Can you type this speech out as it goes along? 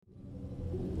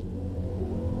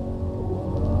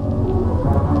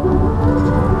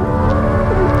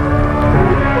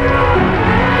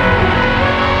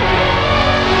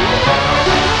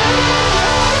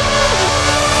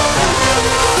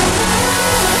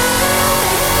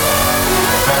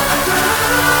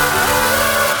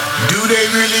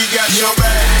your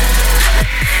back?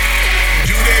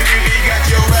 Do they really got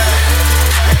your back?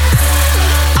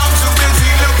 I'm too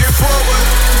busy looking forward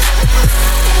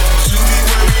to be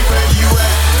worried where you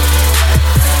at.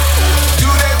 Do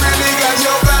they really got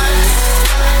your back?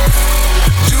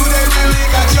 Do they really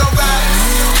got your back?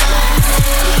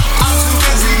 I'm too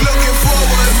busy looking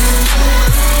forward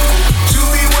to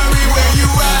be worried where you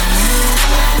at.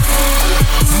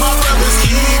 My brother's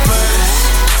keepers.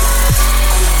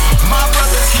 My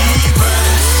brother's keepers.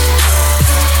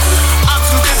 I'm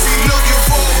too busy looking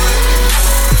forward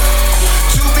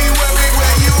to be worried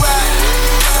where you at.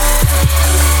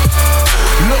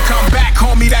 Look, I'm back,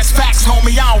 homie, that's facts,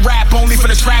 homie. I don't rap only for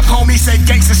the trap, homie. Say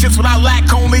gangsta shits without lack,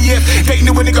 homie. If they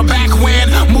knew a nigga back when,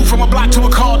 moved from a block to a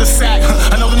cul-de-sac.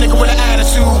 Another nigga with an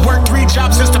attitude, worked 3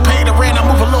 jobs just to pay the rent. I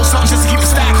move a little something just to keep the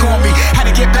stack on me. Had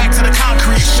to get back to the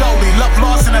concrete, surely. Love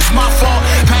lost and that's my fault.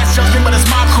 Past judgment, but it's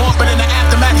my court. But in the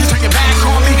aftermath, you turn your back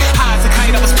on me. High as a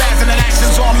kite, I was spazzing and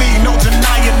actions on me. No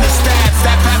denying the stats.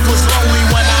 That path was lonely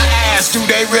when I asked, do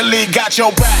they really got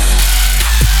your back?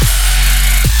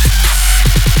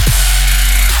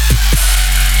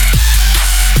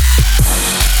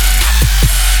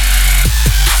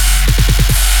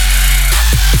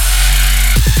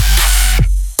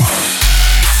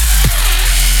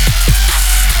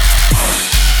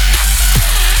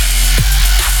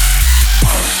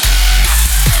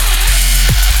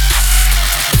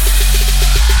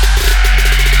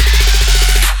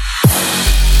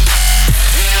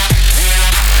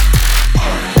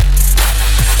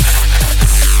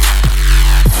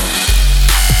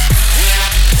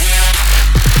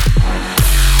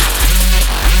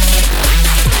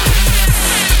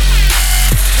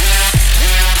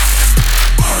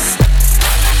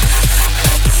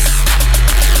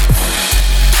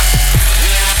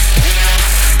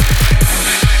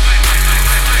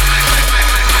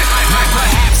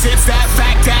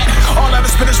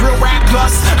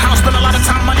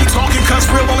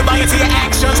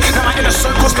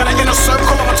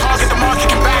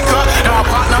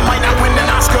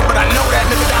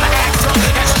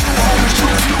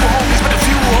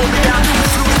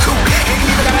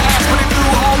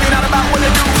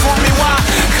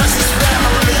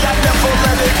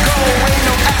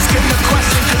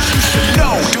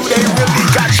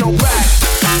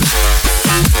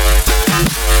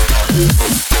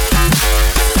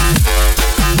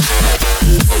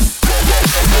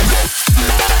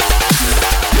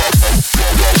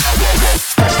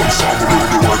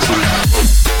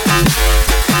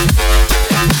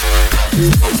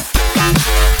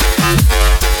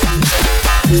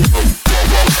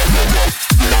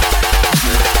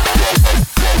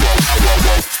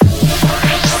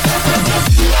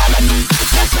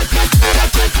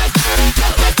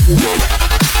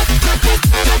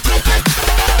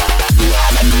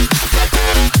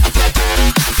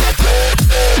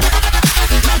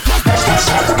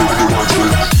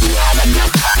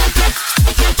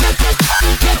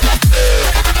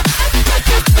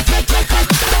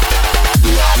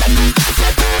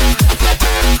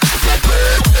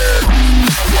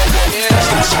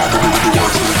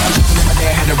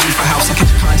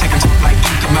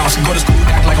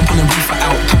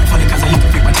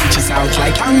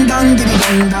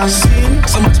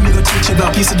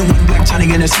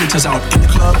 Out in the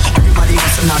club, everybody on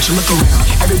Sinatra, look around.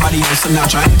 Everybody on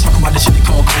Sinatra. I ain't talking about the shit they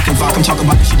call coke and vodka. I'm talking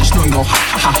about the shit they snort and go ha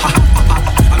ha ha ha ha.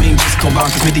 I mean, just go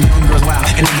bonkers, make the young girls wild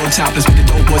and they go topless, make the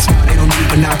dope boys smile. They don't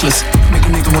need binoculars, make a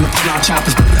nigga wanna pull out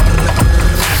choppers.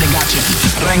 They got you.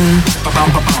 Ring, ba bum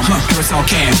ba bum. Here it's all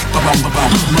can. Ba bum ba bum.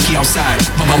 Monkey outside.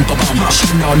 Ba bum ba bum.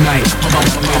 Shooting all night. Ba bum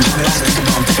ba bum. Stick a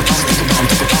bum, stick a bum, stick a bum,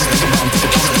 stick a bum, stick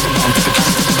a bum, stick a bum, stick a bum, stick a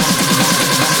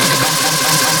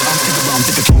bum, stick a bum,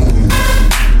 stick a bum.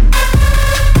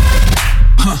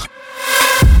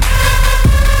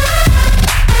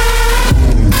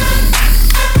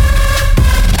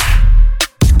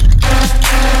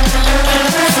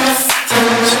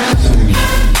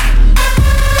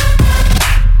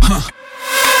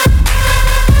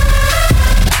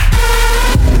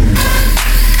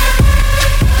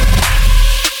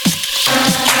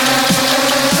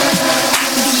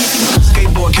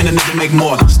 Make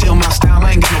more, still my style,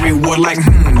 I ain't got no reward like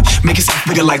make yourself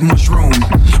bigger like mushroom.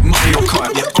 Mario Kart,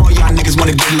 yeah, all y'all niggas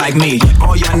wanna get like me.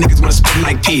 All y'all niggas wanna spit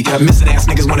like P. Missing ass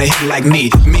niggas wanna hit like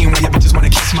me. Mean when y'all bitches wanna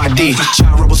kiss my D.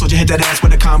 Child rebel soldier hit that ass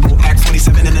with a combo. Act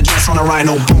 47 in a dress on a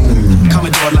rhino, boom.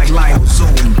 Commodore like Lionel,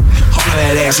 zoom. Hold on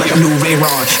that ass like a new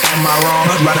Ray-Ron. Am I wrong?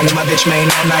 Riding with my bitch main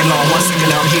all night long. 1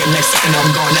 second I'm here, next second I'm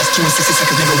gone. That's 2 and 60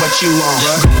 seconds, nigga, what you on?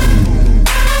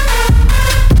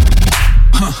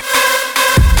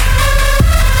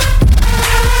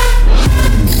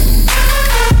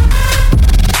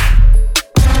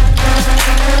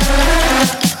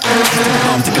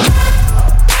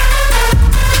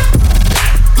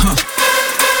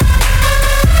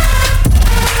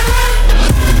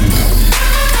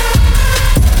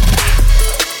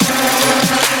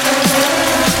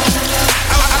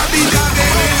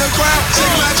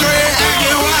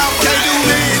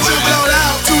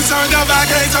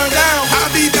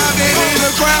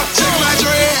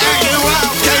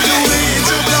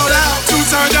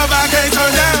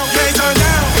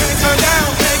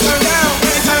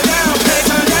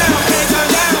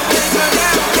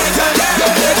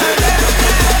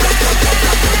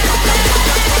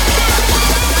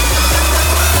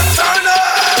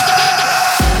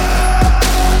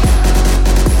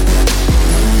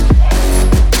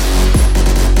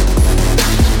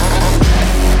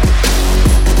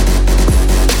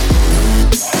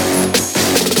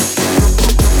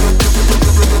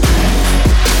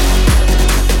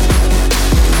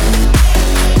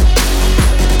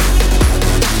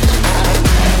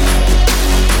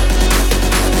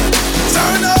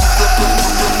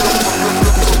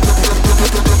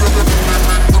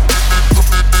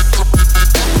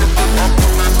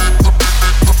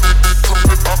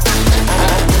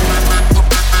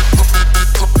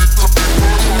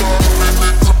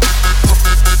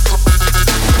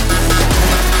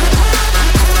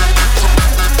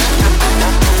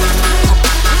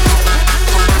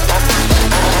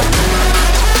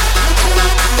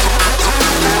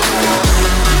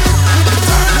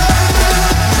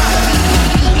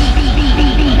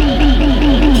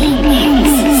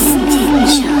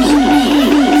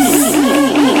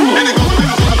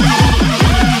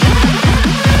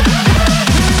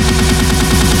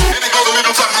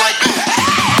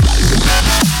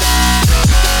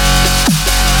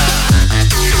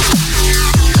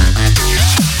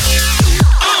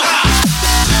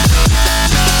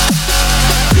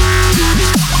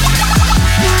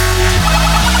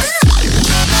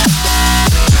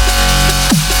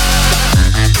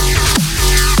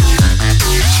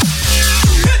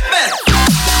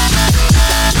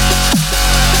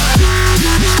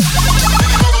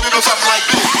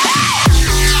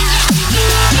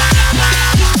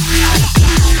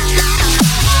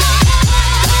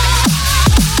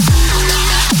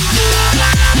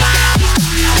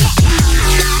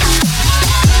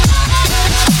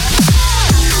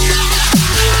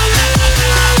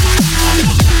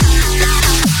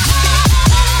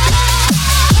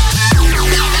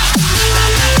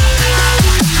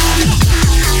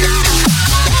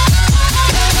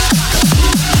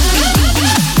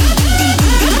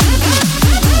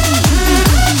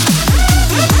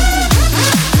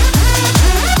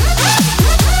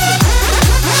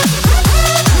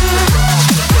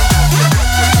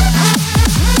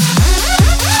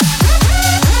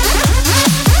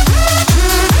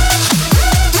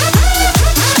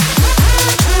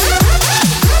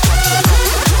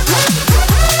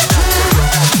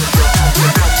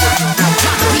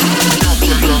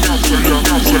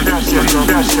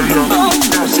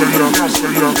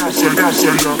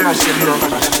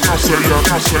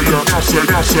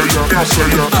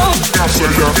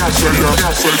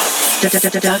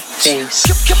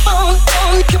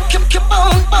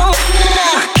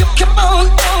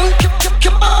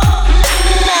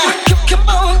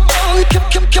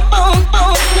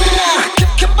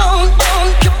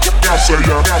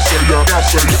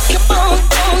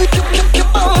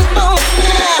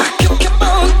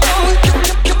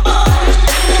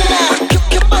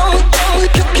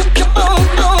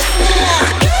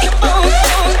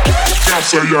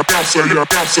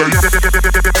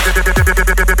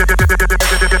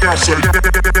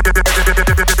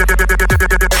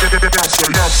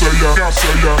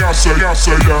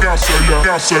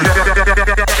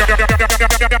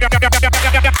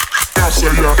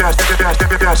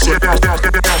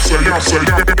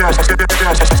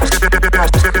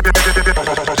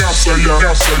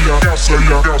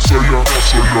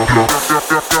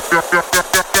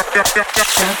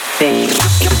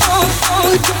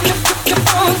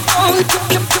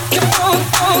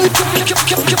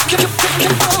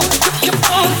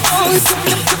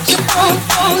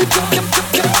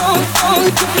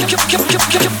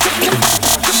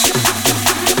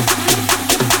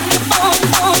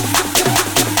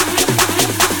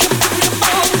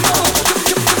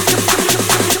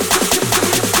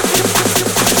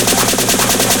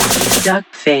 Duck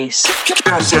face. Let's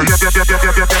go.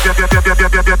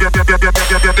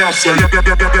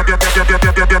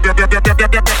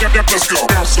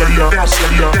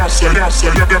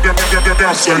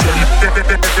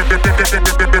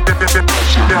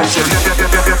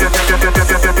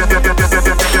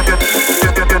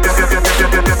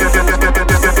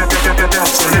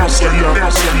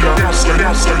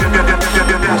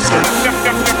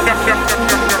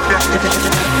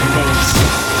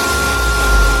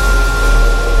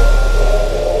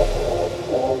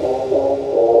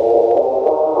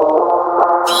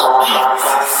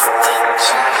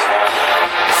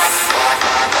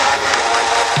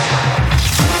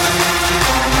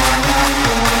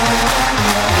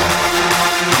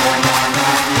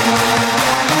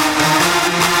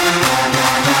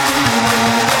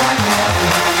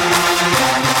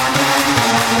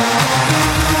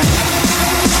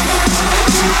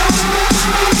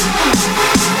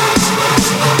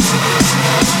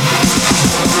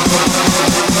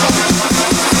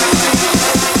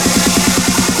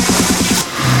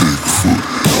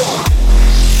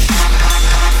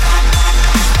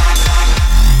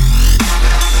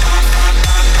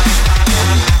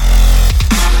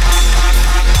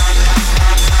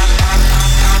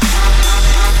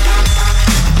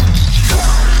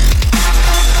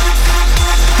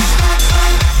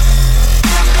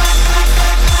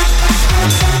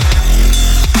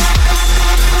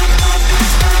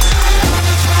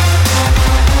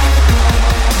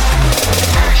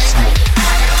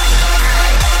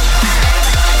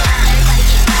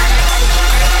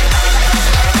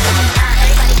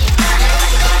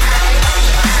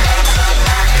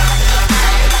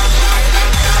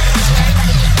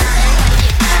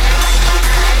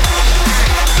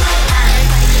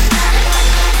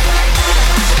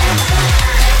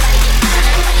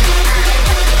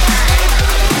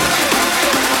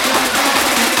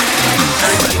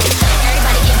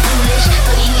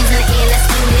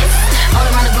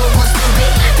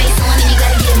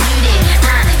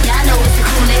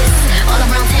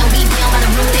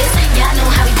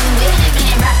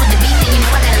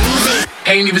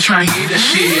 Ain't even trying to hear that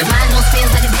shit. Mine gon'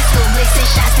 spins like a disco blick. Send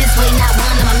shots this way, not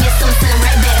one of my miss them. Send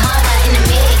right back harder in the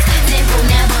mix. Tempo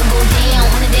never go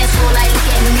down. On the dance floor like look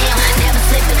at me now. Never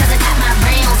slip because I got my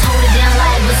rounds. Hold it down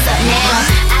like what's up now?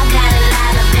 I got a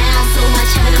lot of bounds, so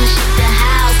much of it I'ma shake the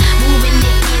house. Moving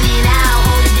it in and out.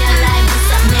 Hold it down like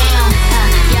what's up now?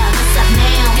 Yeah, what's up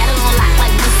now? Got it on lock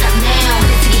like what's up now?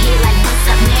 Put it to your head like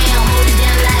what's up now? Hold it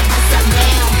down like what's up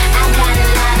now? I got a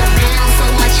lot of bounds,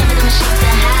 so much of it I'ma shake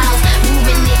the house.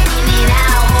 Moving it in and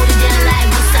out, hold it down like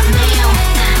what's up now? Yeah,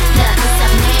 what's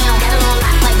up now? Got it on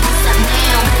lock like what's up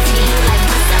now? Put it to your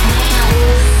head like what's up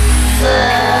now? What's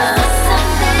up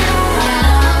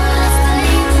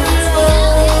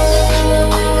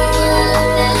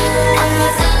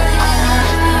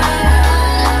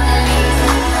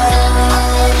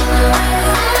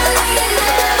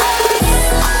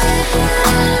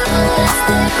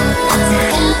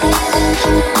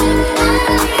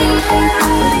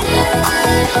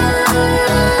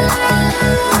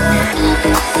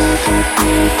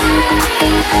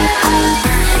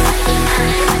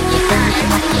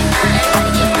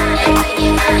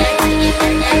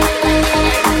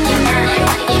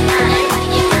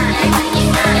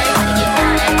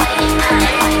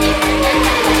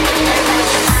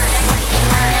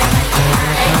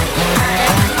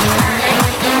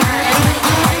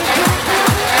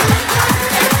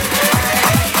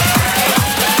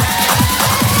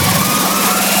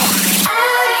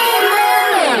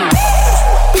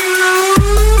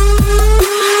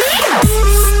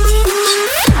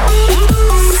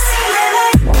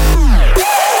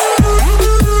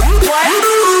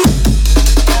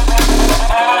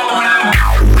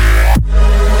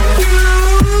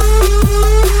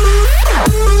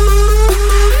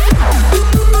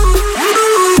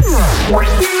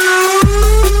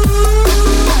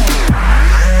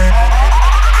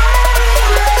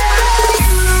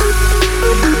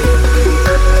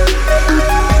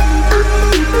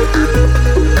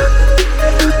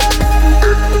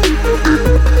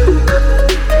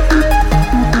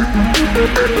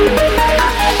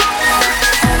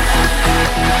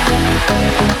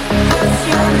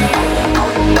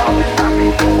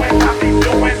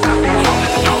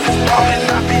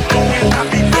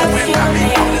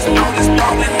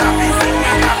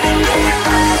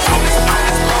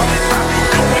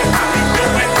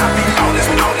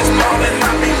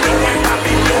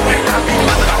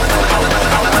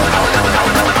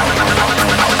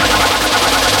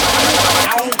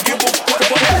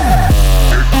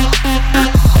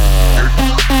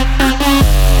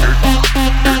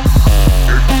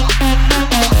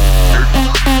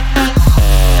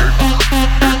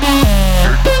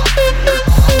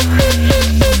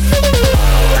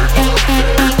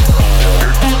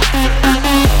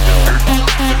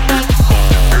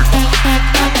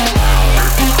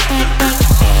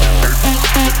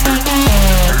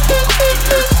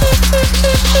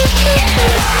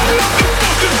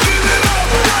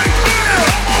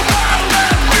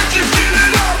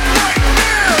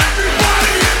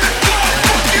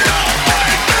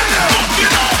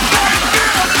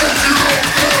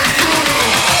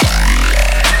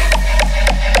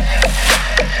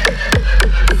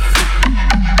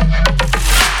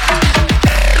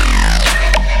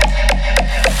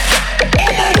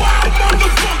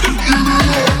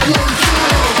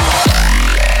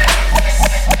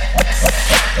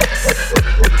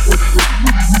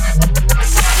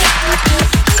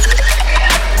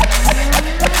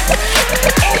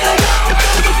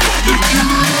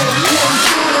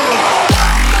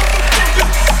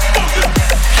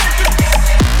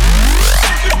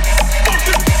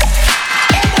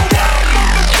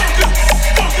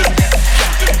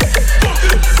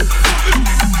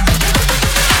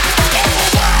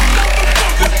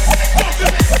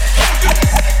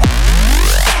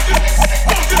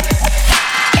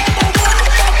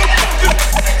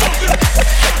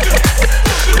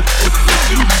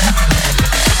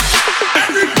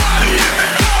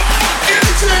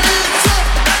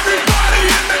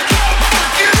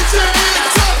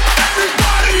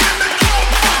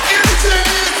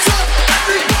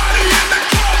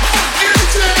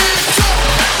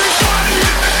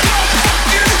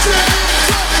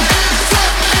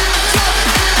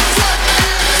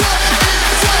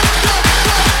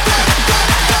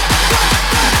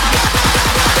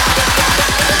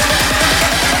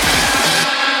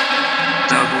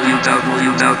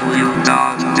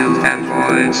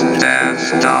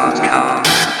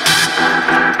www.dubvoice-dance.com.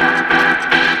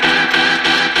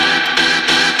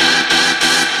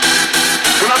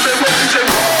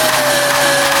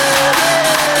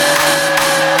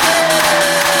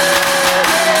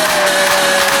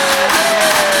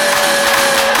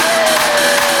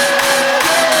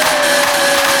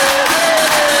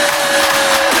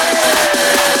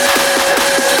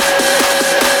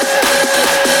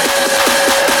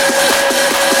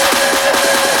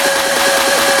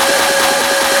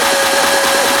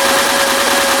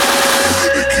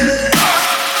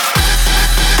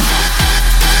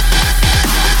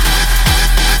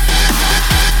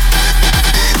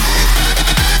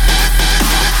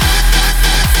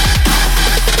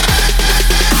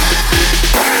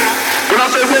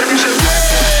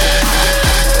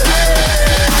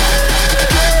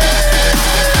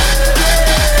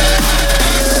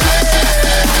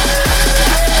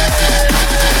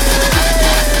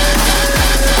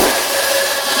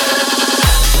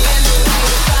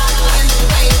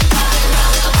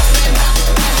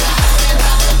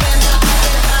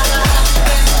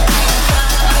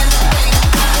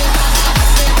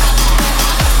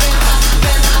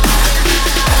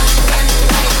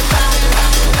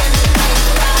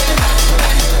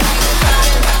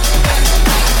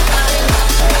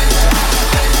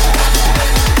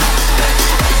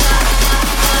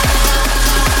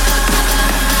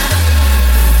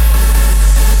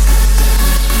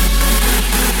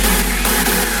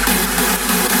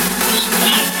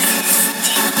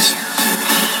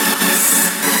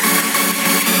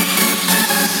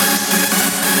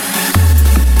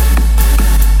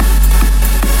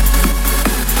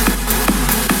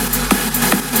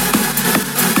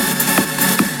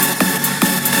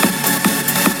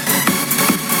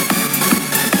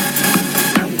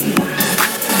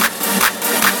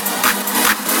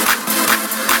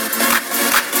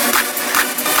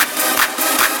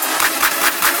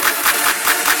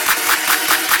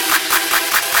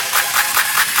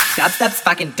 Dubstep's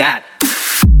fucking dead.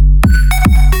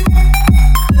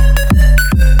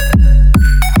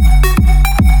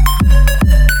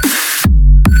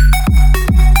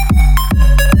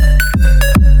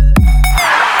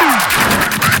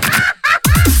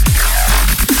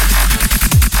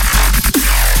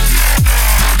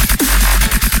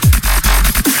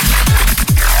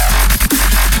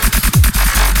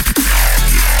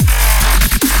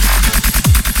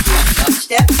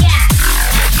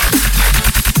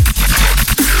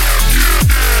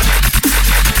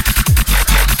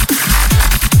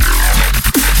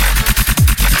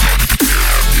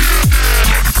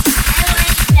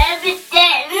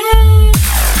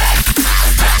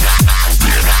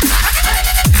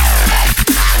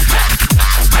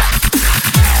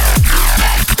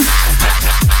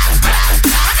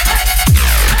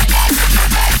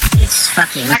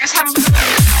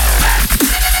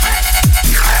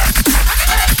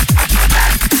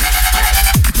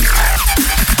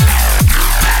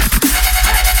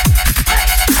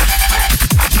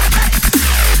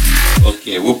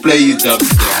 play you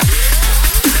dubstep.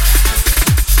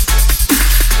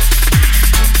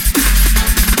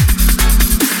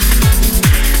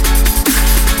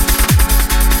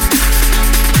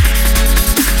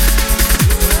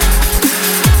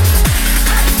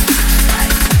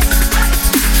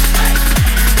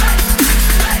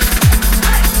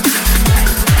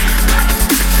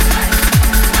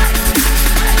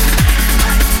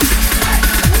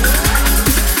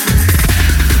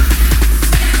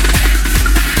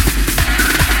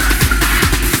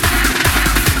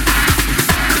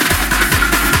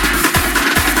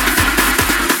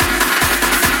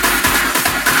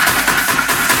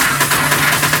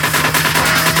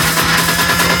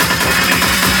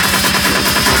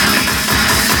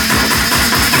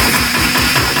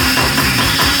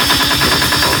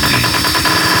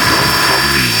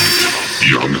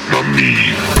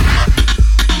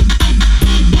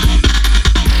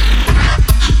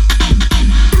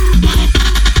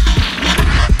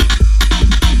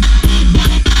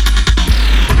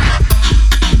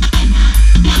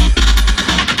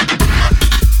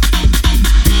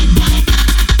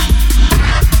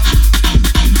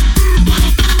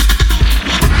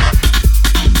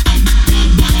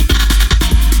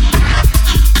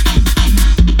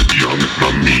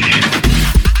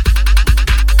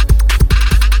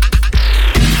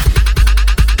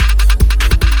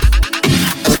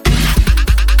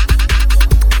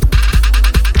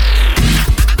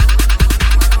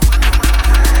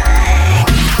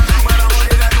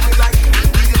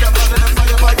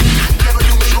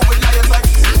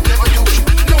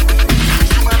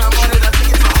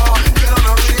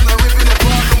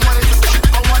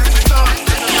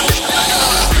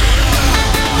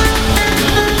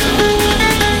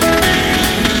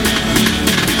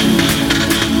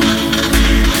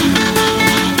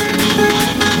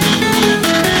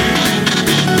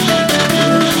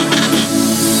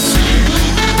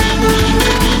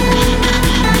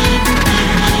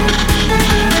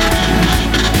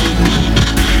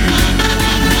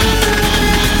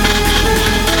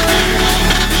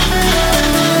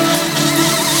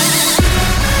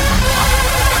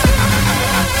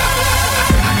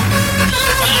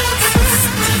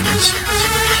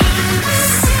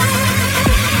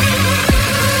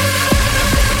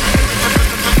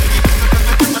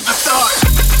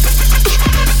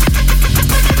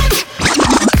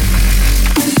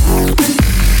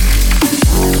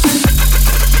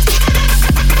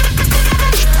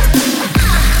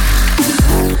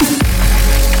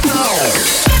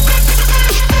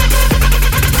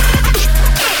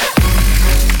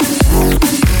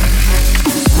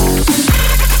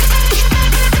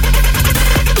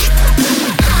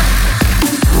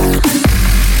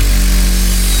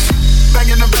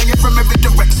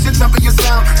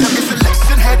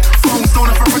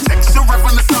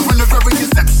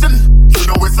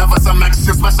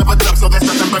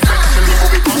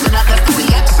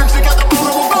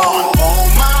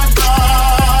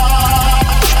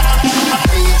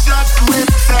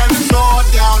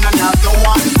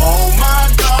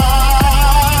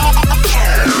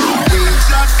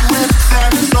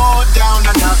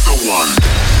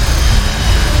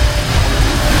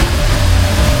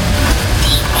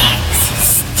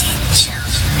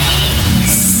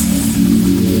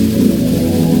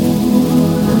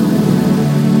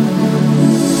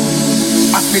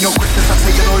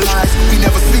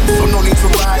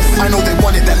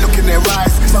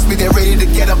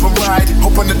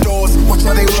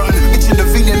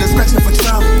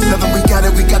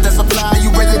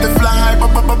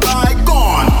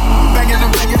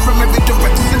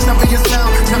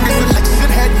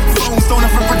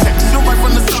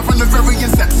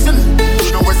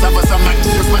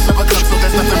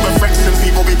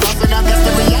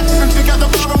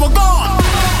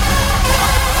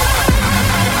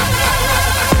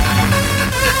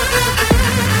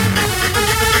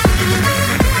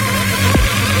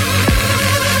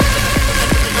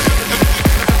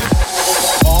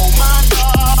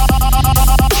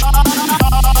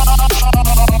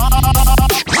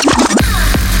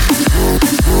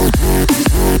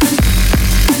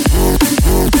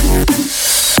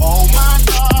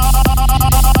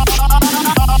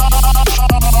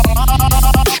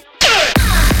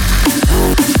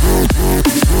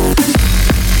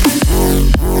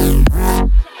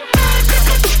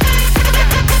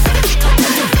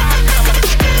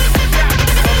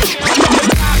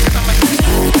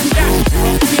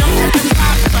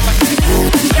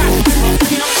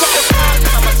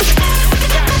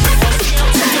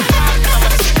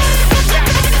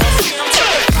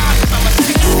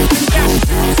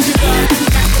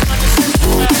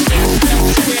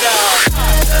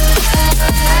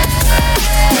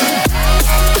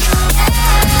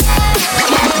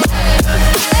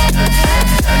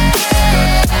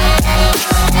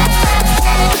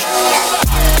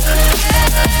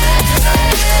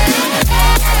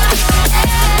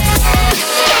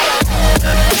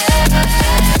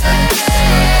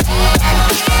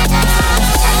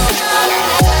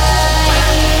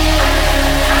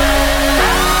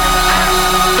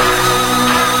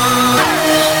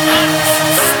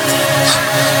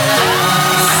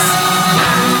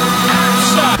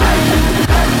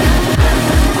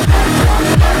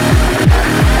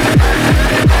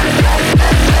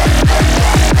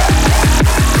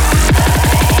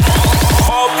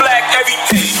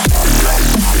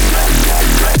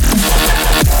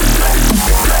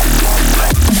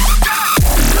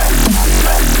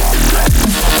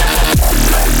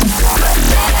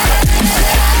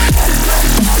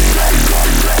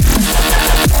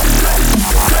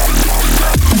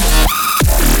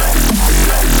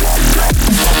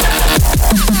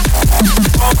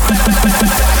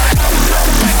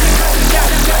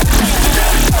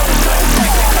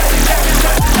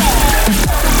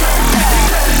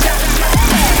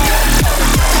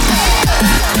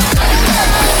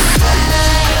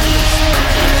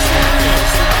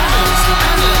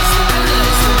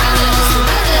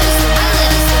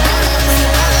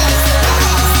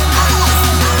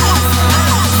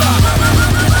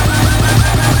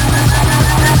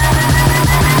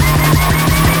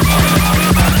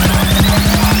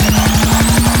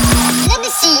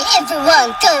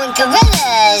 everyone going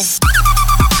gorillas.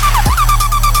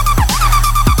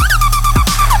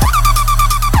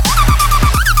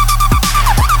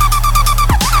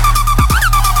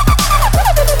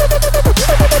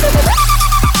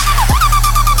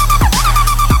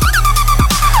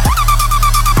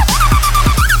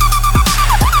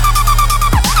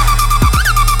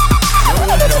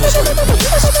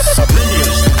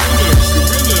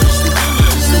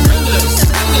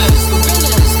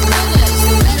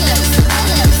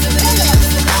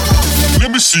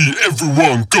 See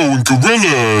everyone going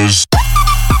gorillas.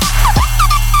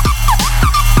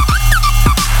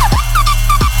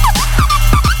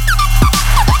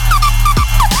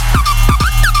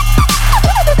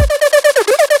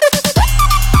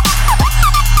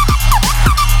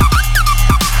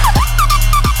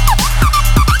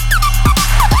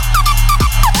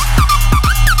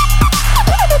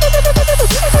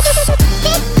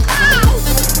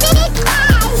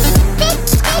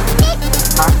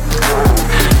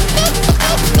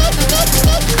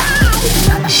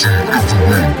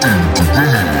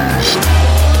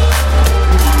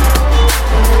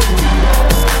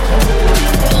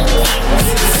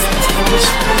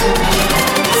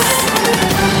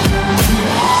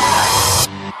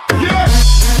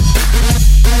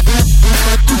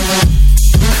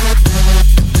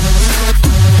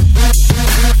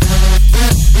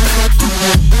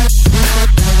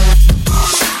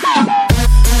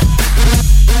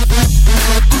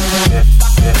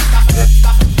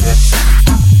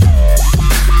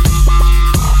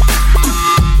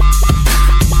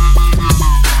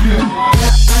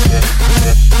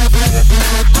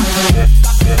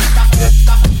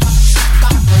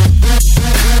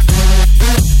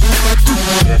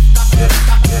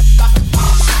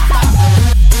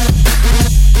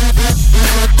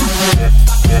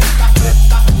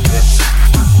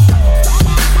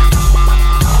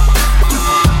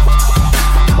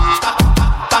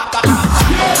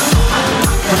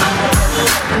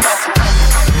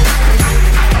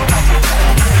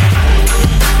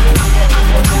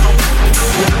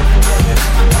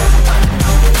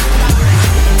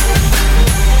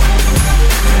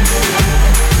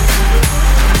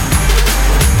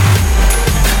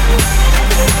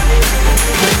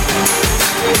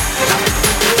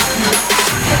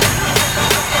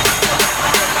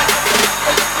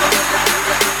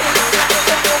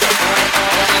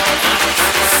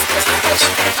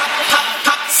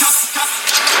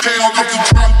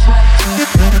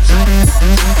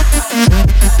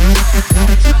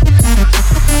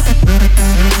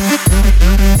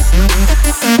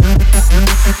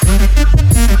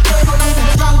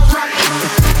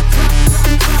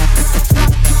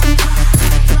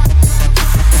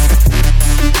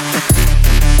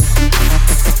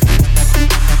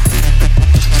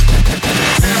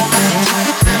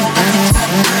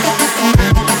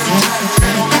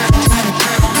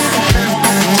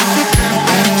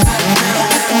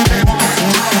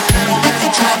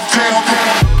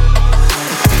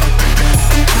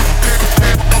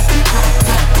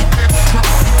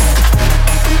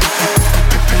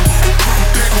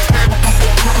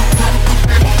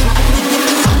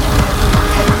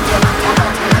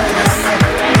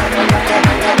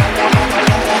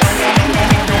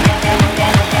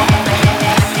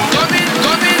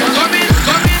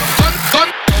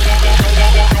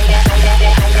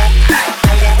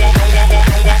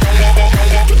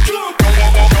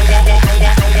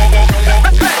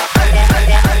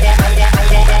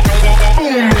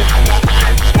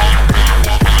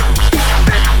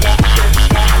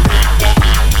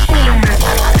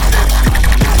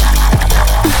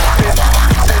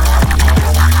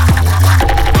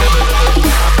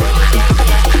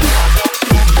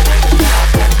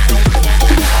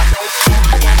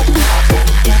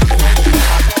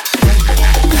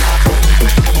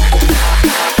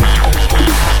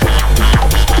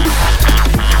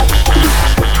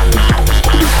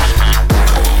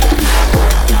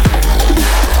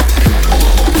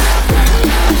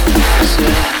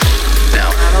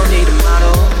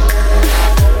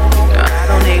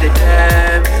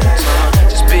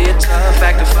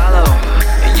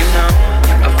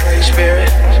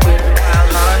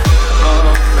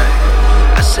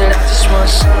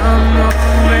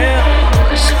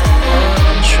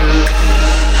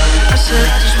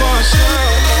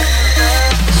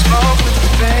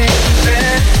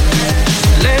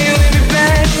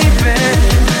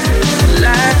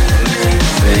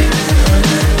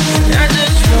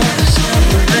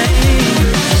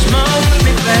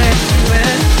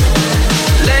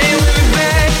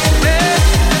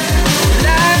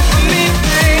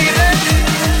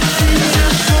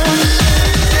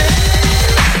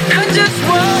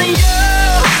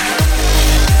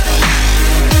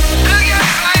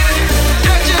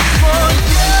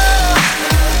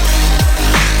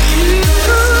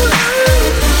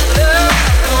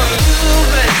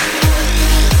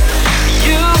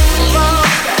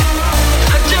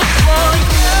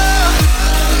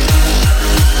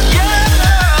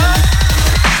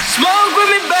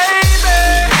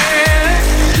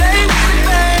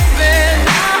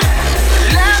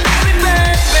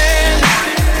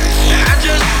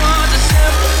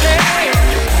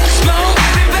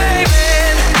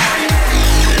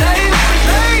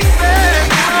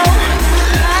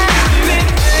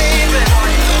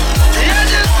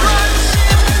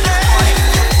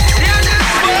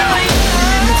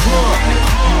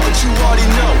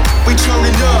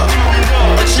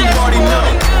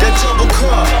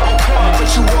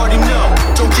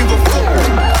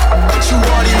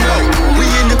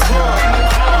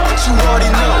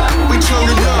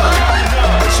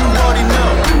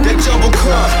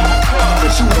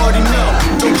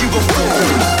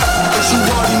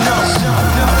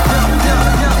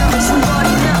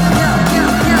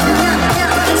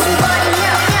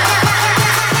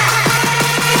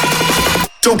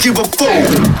 Don't give a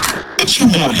fuck. What you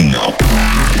want now?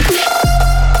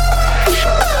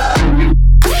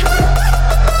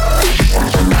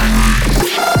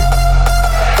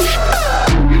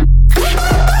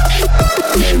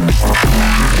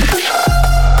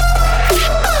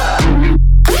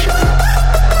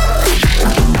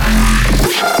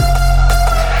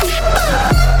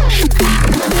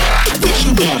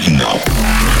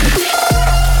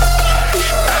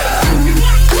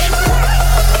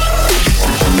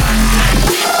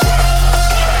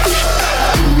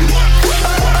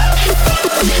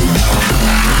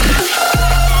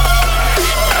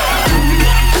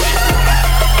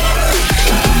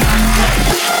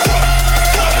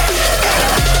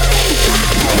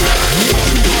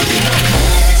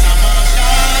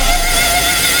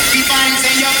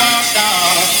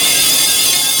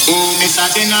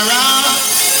 General,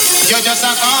 you're just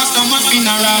a customer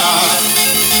funeral.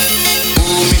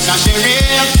 Oh, Mr.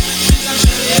 Sheriff,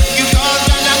 you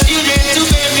called and the children to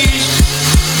perish.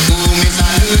 Oh, Mr.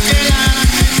 Lieutenant, I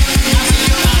see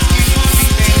you asking for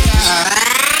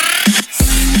repentance.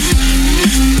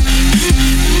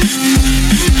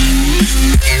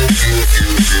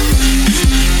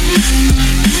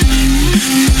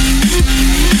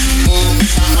 Oh,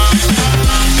 Mr. Master.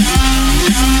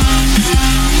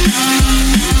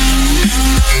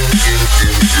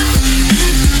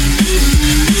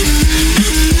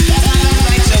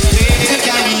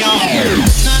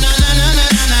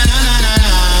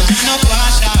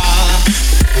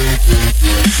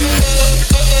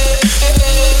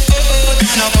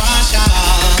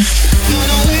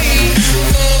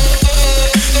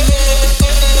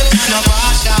 No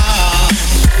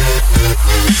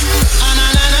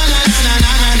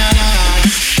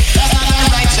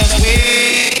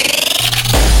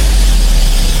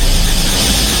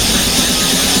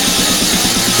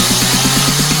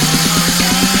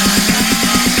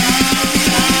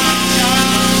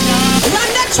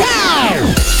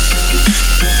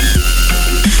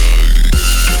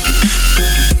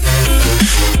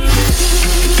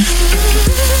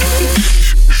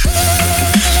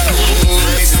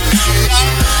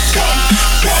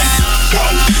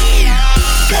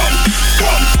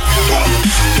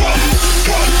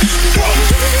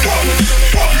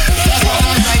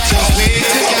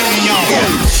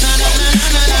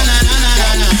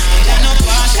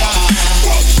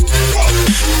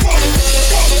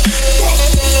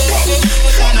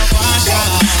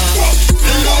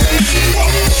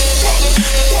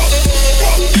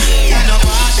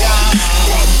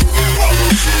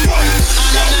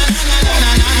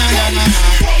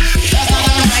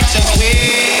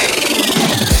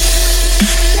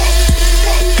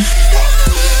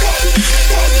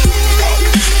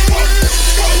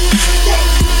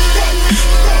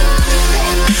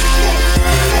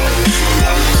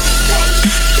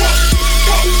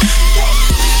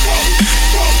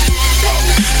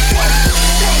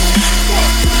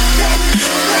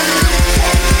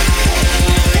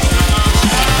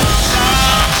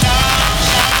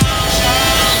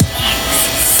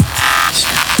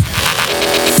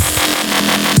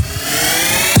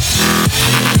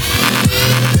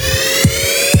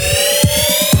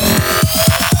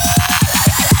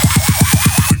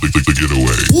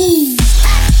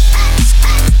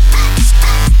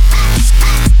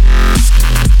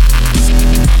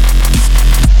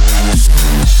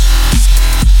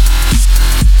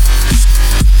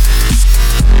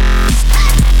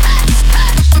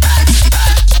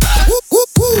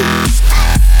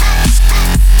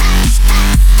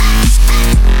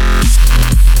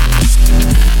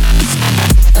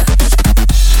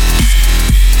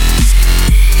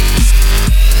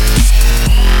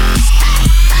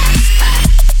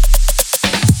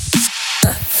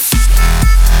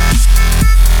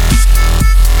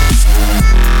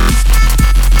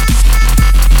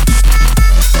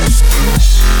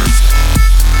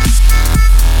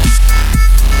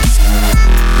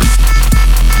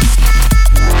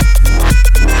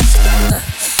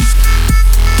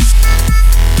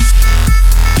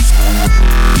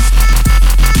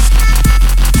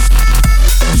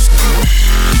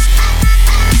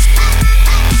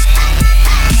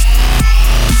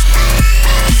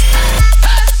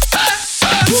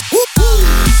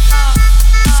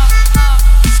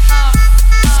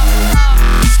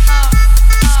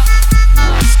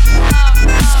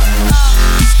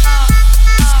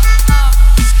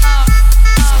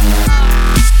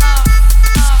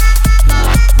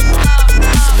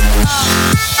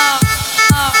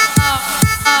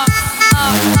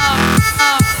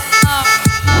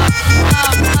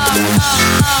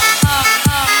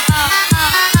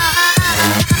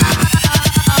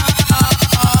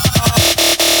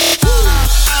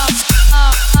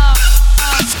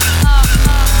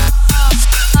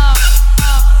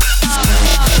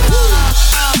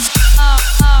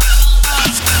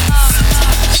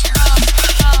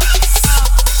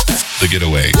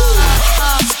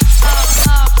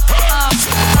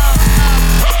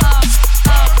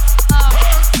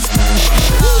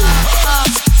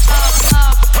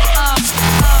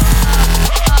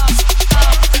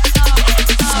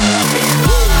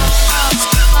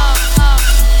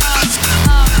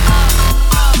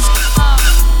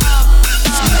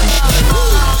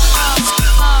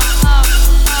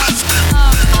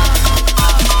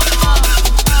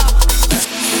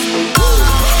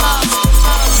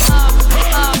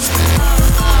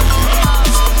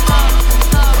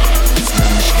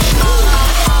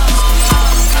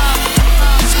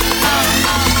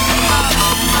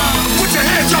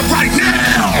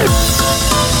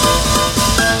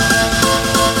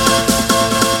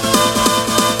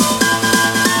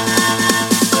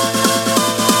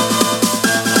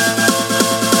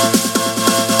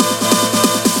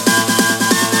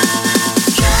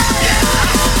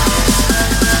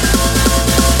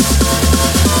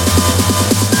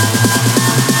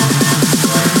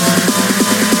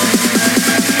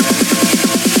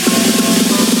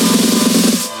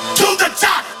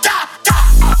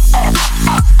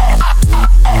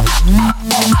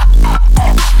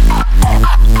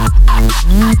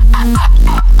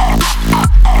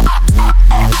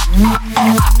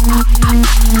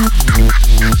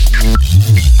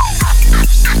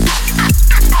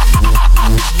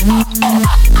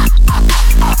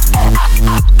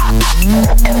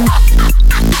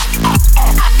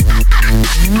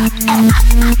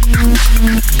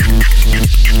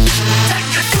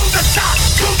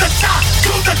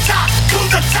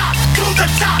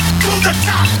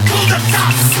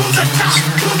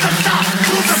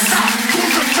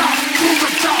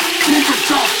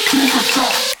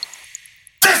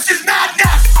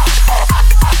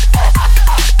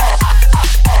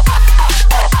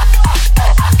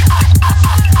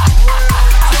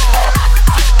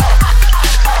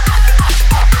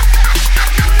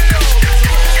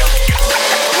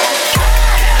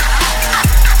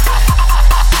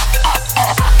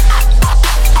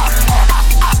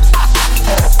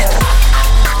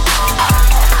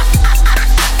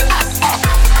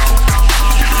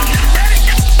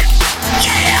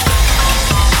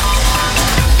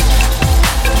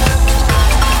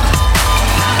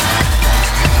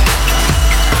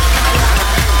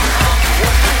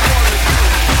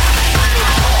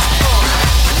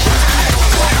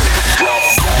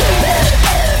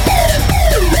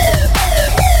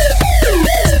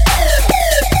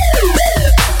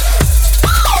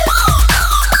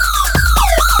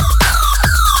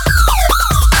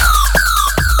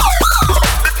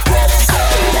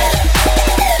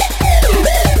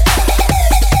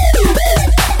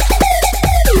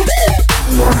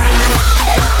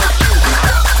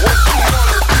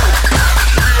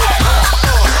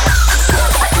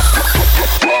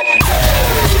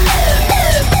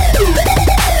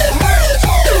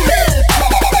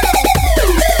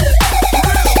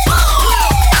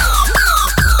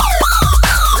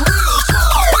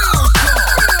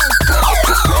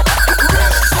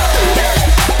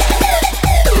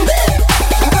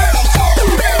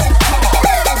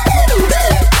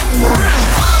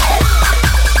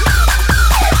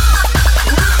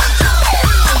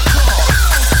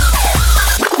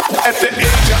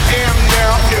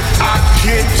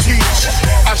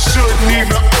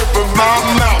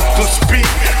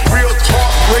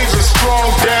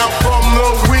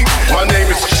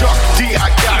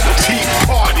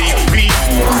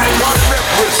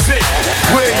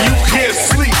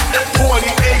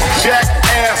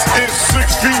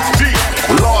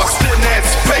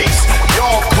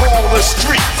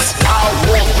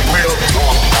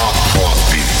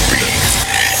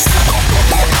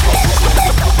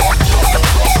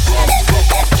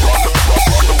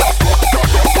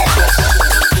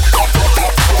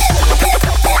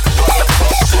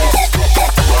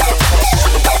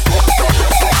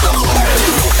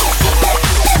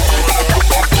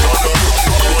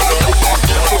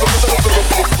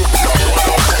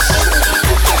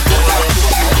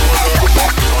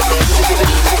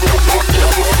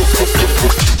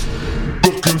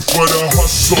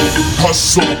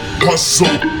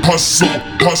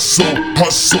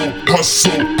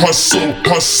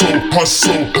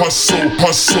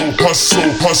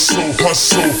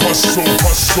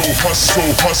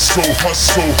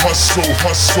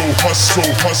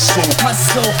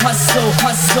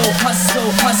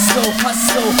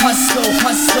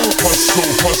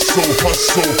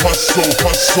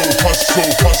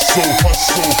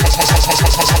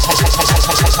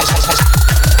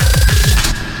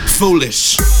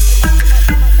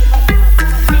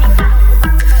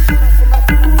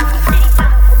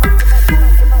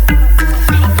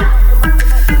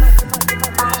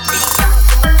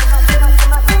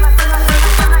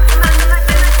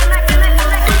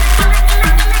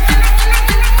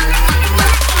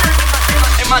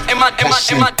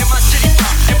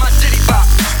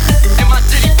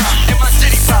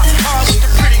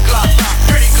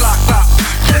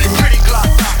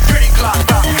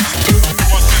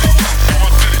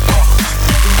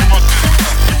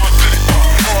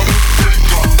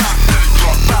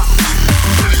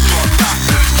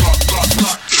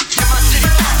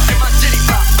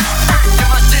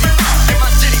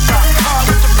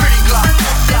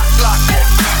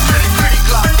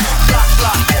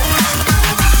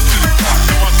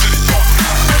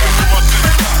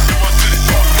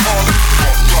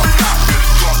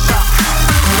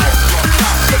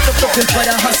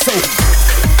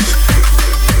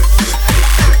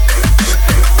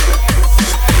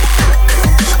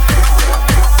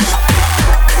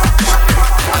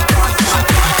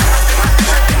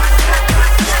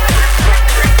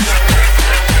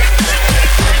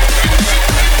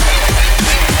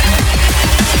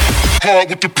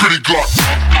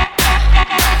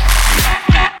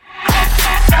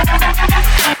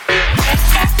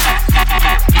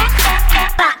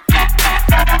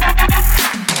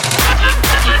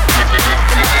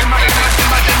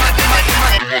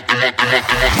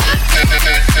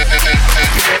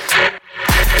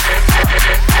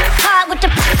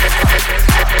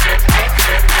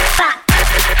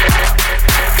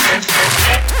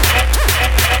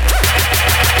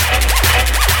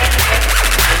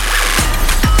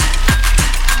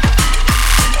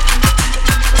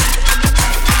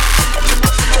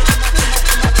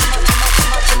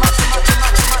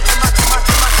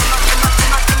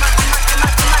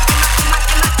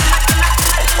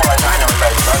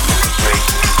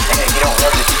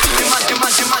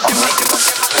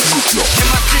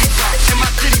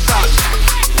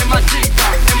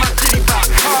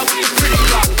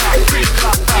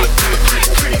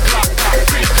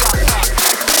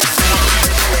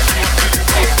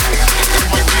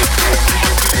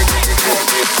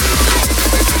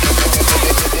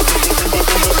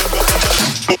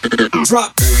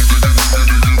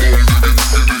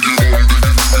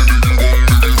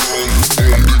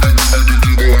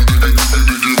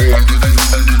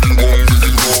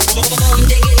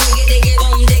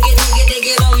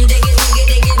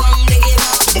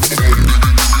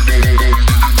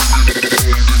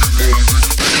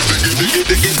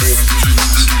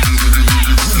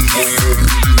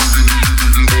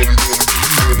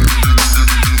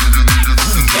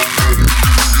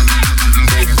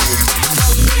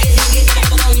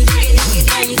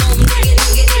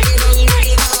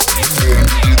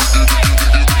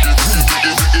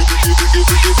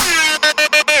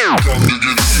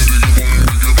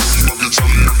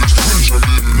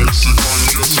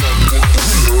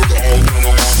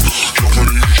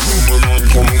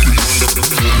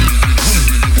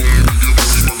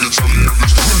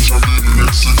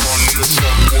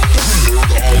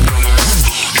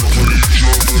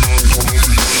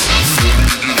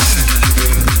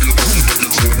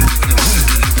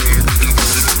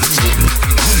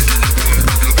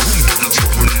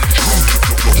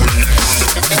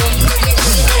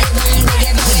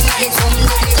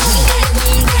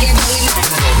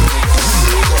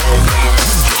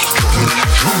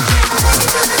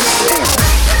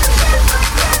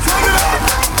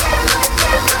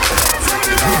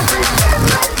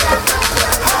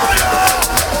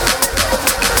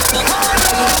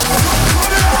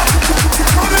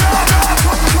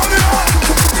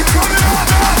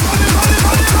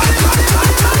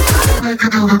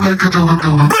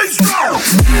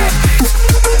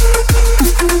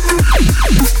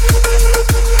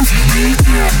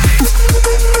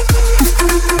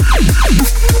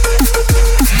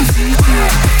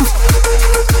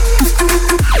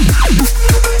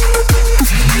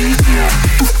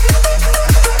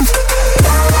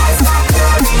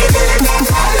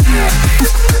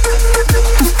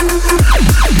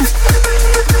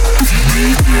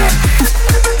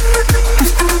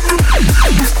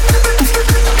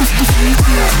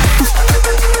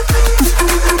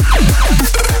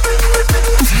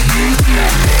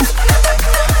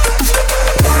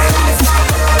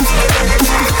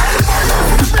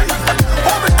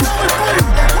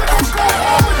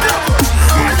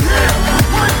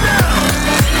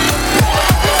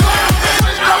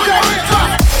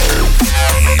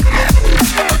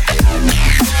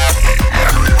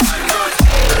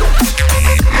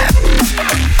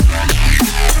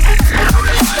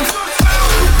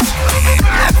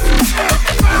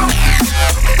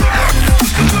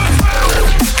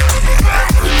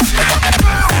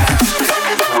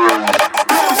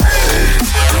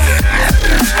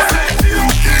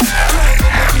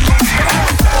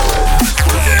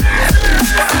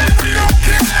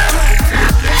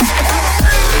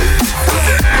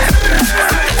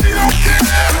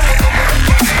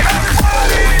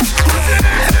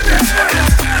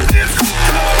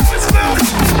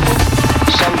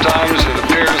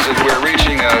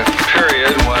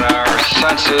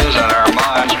senses and our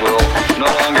minds will no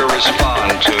longer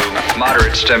respond to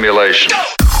moderate stimulation.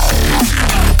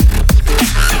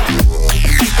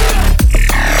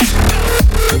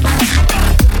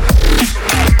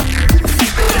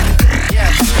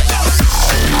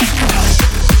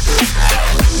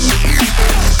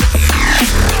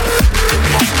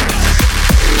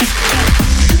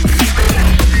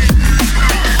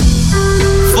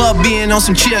 Fuck being on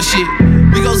some chill shit.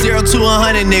 We go 0 to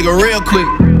 100, nigga, real quick.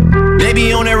 They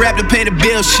be on that rap to pay the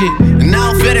bill shit. And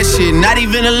I don't feel that shit, not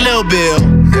even a little bill.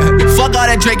 Fuck all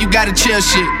that Drake, you gotta chill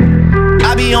shit.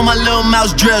 I be on my little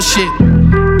mouse drill shit.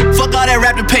 Fuck all that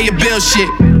rap to pay your bill shit.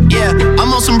 Yeah,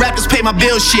 I'm on some rappers pay my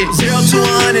bill shit. 0 to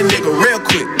 100, nigga, real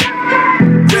quick.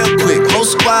 Real quick, whole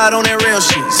squad on that real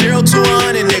shit. 0 to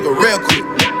 100, nigga, real quick.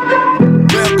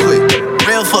 Real quick,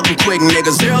 real fucking quick,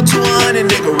 nigga. 0 to 100,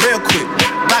 nigga, real quick.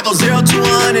 I go 0 to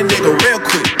 100, nigga, real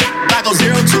quick. I go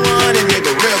 0 to 100,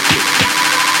 nigga, real quick.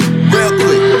 Real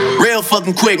quick, real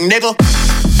fucking quick, nigga.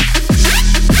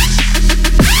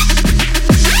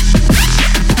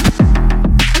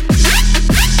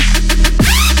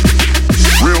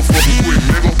 Real fucking quick,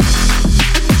 nigga.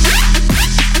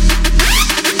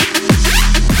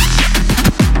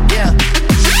 Yeah.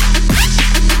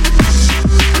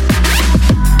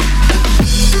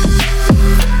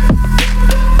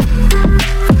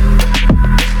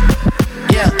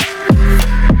 Yeah.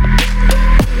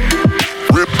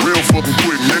 Real fucking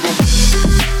quick, nigga.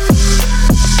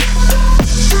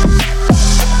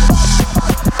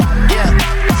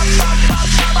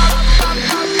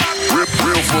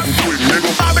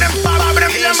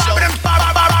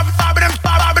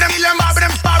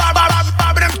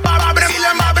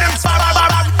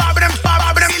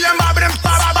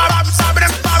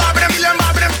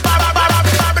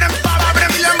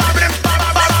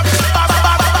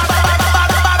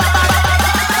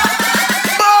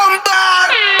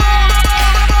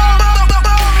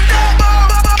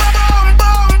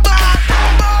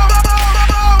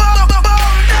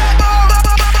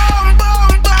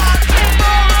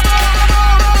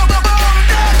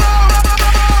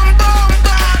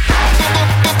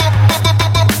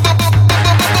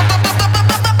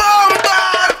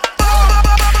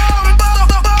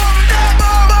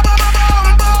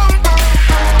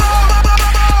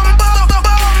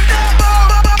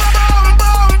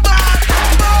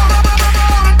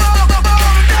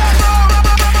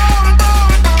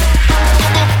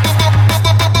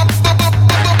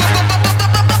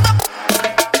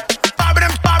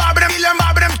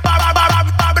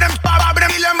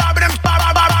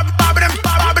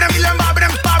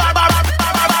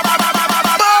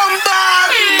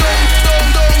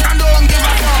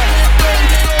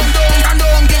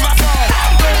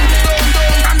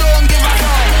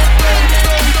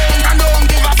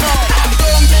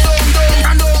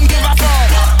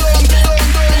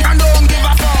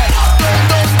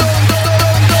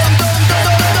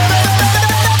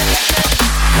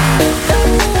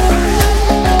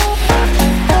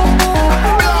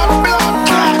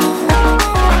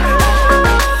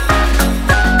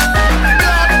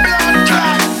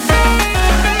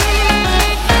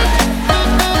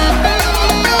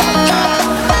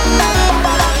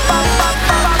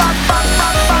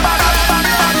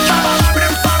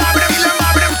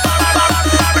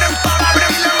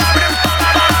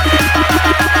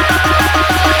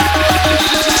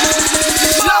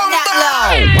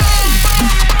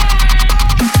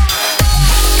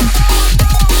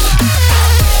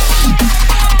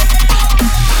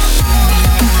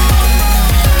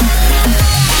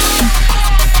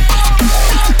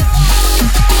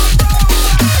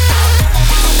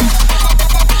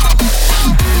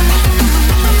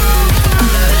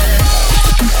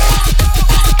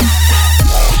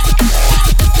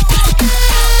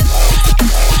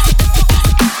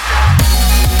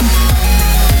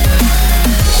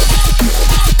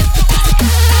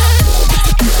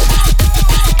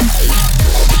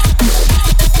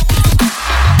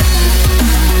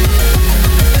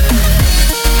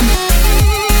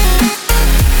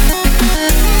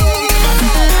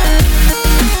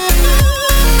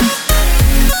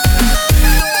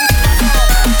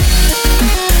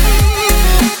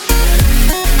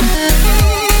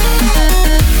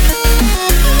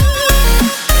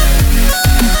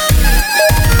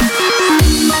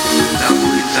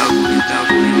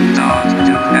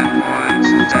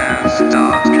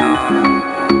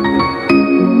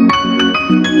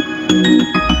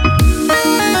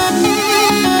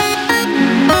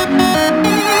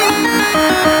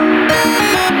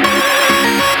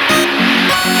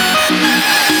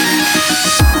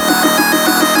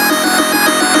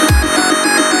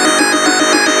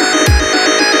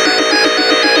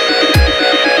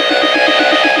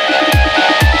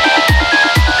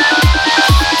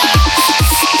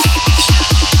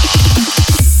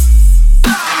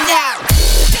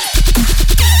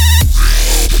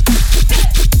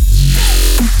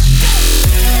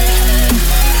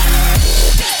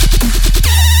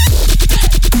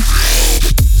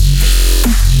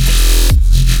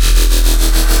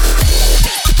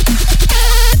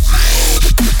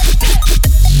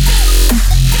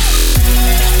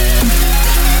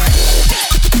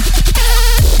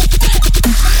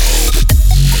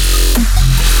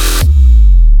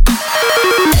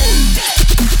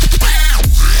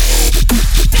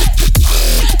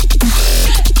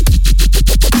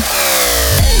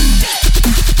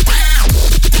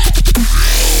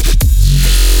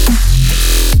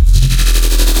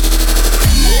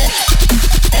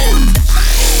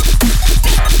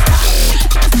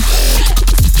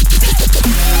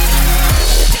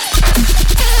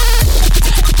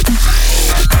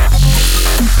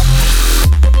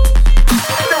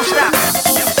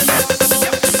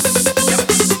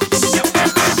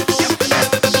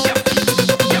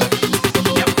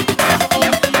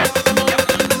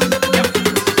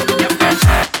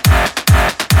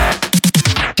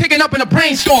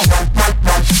 brainstorm.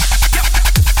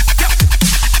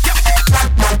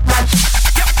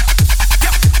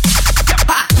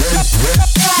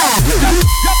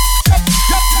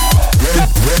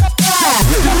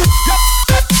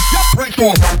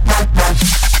 Brainstorm.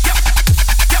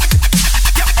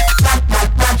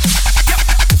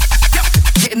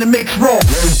 Getting the mix raw.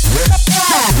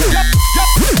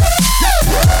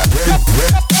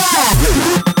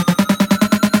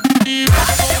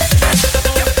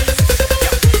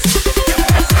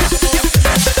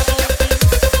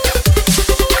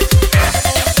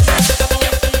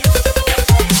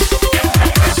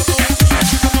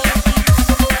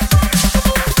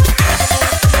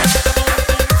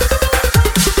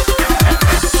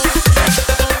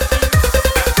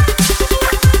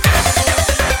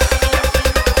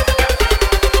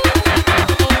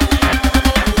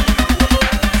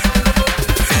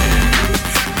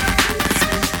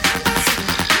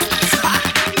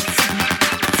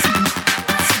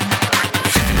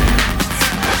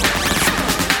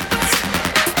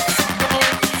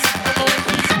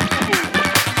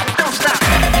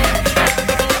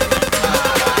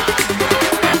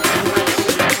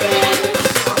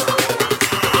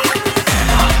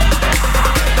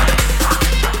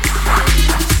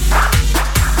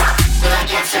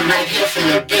 Right here for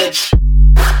your bitch.